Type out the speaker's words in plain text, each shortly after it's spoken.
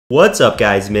What's up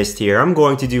guys, Mist here. I'm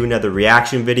going to do another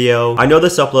reaction video. I know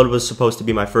this upload was supposed to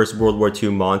be my first World War II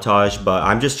montage, but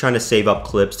I'm just trying to save up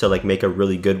clips to like make a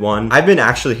really good one. I've been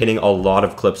actually hitting a lot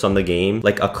of clips on the game,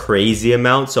 like a crazy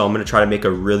amount, so I'm going to try to make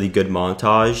a really good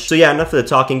montage. So yeah, enough of the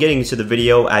talking, getting into the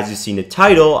video. As you see in the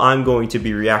title, I'm going to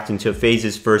be reacting to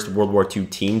FaZe's first World War II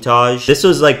Teamtage. This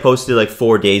was like posted like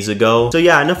 4 days ago. So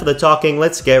yeah, enough of the talking,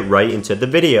 let's get right into the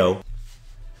video.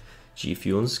 G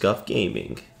Fuel and Scuff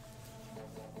Gaming.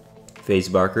 FaZe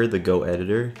Barker, the Go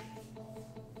editor.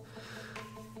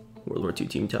 World War II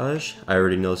Teamtage. I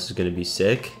already know this is going to be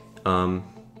sick.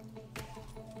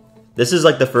 This is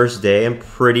like the first day, I'm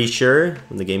pretty sure,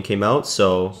 when the game came out.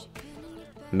 So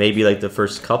maybe like the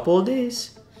first couple of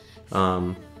days.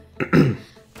 I don't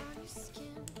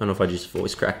know if I just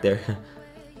voice cracked there.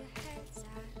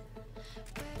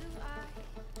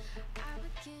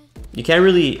 You can't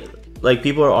really... Like,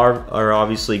 people are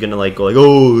obviously gonna like go like,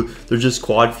 oh, they're just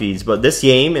quad feeds. But this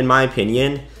game, in my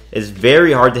opinion, is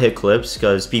very hard to hit clips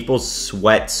because people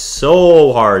sweat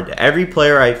so hard. Every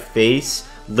player I face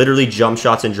literally jump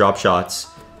shots and drop shots.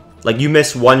 Like, you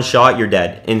miss one shot, you're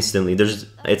dead instantly.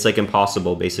 It's like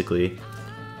impossible, basically.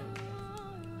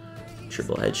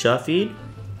 Triple headshot feed.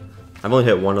 I've only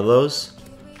hit one of those.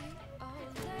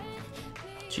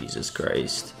 Jesus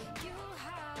Christ.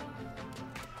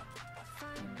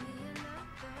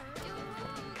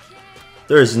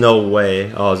 There's no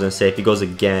way. Oh, I was gonna say, if he goes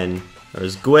again.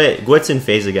 There's Gwit's in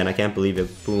FaZe again. I can't believe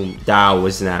it. Boom. That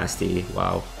was nasty.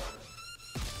 Wow.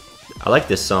 I like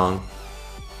this song.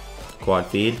 Quad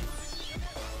feed.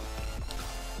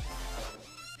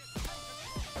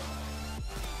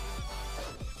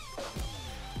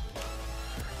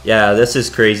 Yeah, this is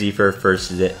crazy for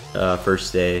first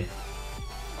day.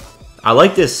 I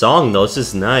like this song though. This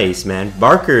is nice, man.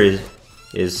 Barker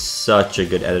is such a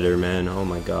good editor, man. Oh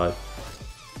my god.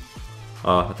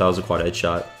 Oh, I thought it was a quad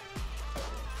headshot.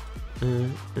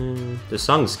 This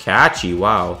song's catchy,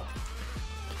 wow.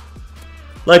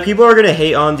 Like, people are gonna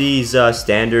hate on these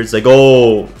standards, like,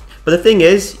 oh. But the thing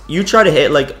is, you try to hit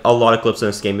like a lot of clips in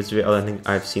this game. I think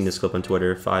I've seen this clip on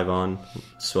Twitter, 5 on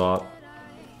swap.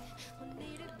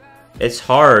 It's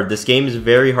hard. This game is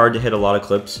very hard to hit a lot of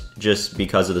clips just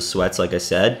because of the sweats, like I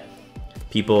said.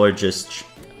 People are just...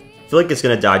 I feel like it's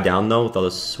gonna die down though with all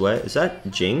the sweat. Is that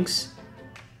Jinx?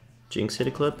 Jinx hit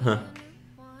a clip? Huh.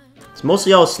 It's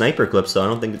mostly all sniper clips though. I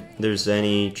don't think there's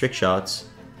any trick shots.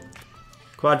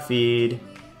 Quad feed.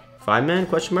 5-man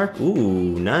question mark?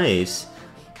 Ooh, nice.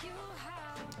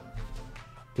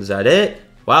 Is that it?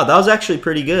 Wow, that was actually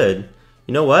pretty good.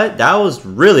 You know what? That was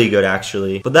really good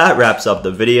actually. But that wraps up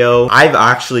the video. I've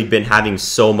actually been having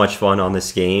so much fun on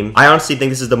this game. I honestly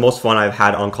think this is the most fun I've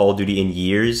had on Call of Duty in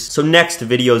years. So next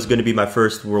video is going to be my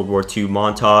first World War II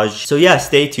montage. So yeah,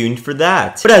 stay tuned for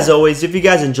that. But as always, if you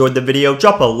guys enjoyed the video,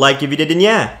 drop a like if you did, and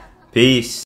yeah, peace.